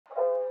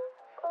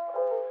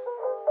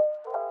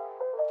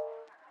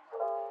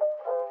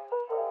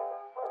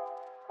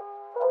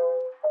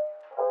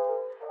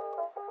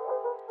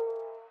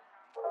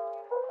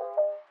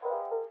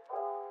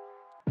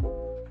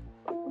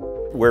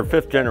We're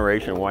fifth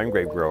generation wine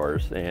grape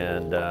growers,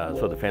 and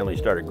so the family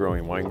started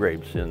growing wine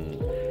grapes in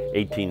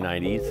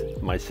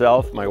 1890s.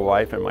 Myself, my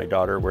wife, and my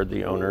daughter were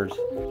the owners.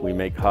 We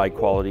make high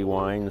quality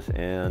wines,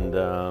 and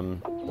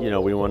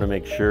we want to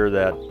make sure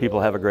that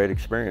people have a great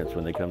experience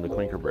when they come to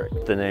Klinker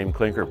Brick. The name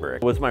Klinker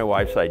Brick was my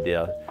wife's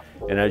idea,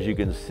 and as you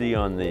can see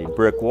on the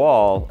brick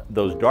wall,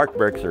 those dark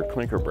bricks are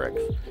Klinker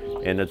bricks.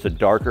 And it's a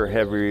darker,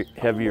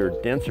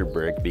 heavier, denser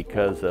brick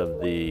because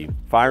of the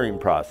firing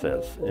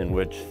process, in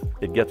which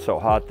it gets so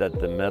hot that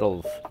the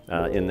metals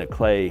in the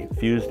clay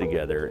fuse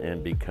together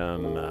and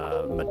become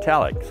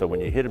metallic. So when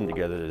you hit them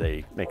together,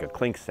 they make a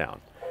clink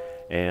sound.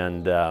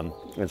 And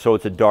so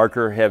it's a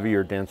darker,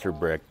 heavier, denser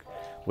brick,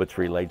 which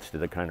relates to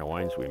the kind of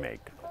wines we make.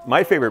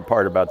 My favorite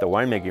part about the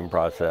winemaking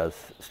process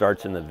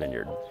starts in the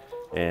vineyard.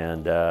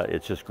 And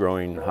it's just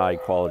growing high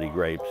quality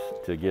grapes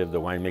to give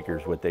the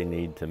winemakers what they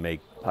need to make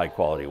high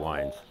quality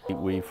wines.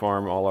 We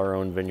farm all our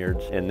own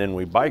vineyards, and then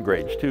we buy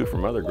grapes too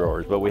from other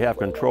growers, but we have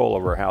control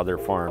over how they're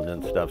farmed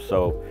and stuff,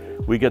 so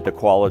we get the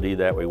quality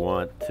that we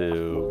want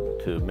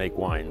to make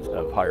wines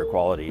of higher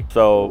quality.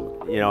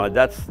 So,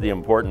 that's the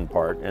important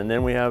part. And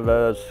then we have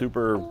a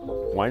super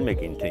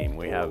winemaking team.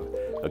 We have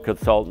a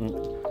consultant,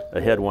 a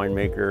head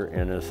winemaker,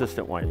 and an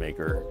assistant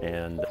winemaker,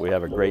 and we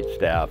have a great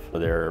staff.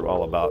 They're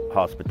all about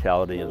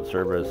hospitality and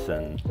service,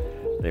 and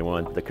they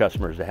want the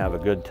customers to have a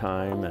good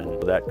time,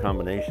 and that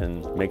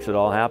combination makes it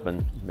all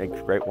happen,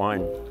 makes great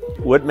wine.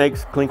 What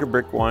makes Klinker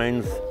Brick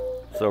wines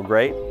so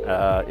great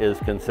is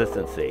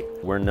consistency.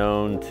 We're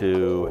known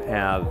to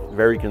have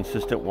very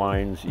consistent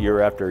wines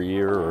year after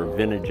year or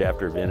vintage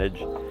after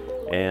vintage.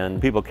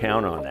 And people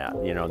count on that.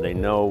 They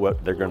know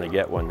what they're going to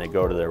get when they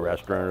go to their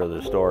restaurant or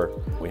the store.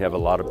 We have a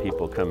lot of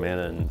people come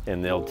in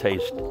and they'll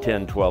taste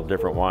 10, 12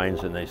 different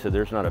wines, and they say,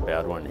 there's not a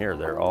bad one here,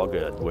 they're all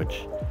good,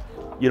 which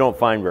you don't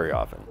find very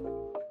often.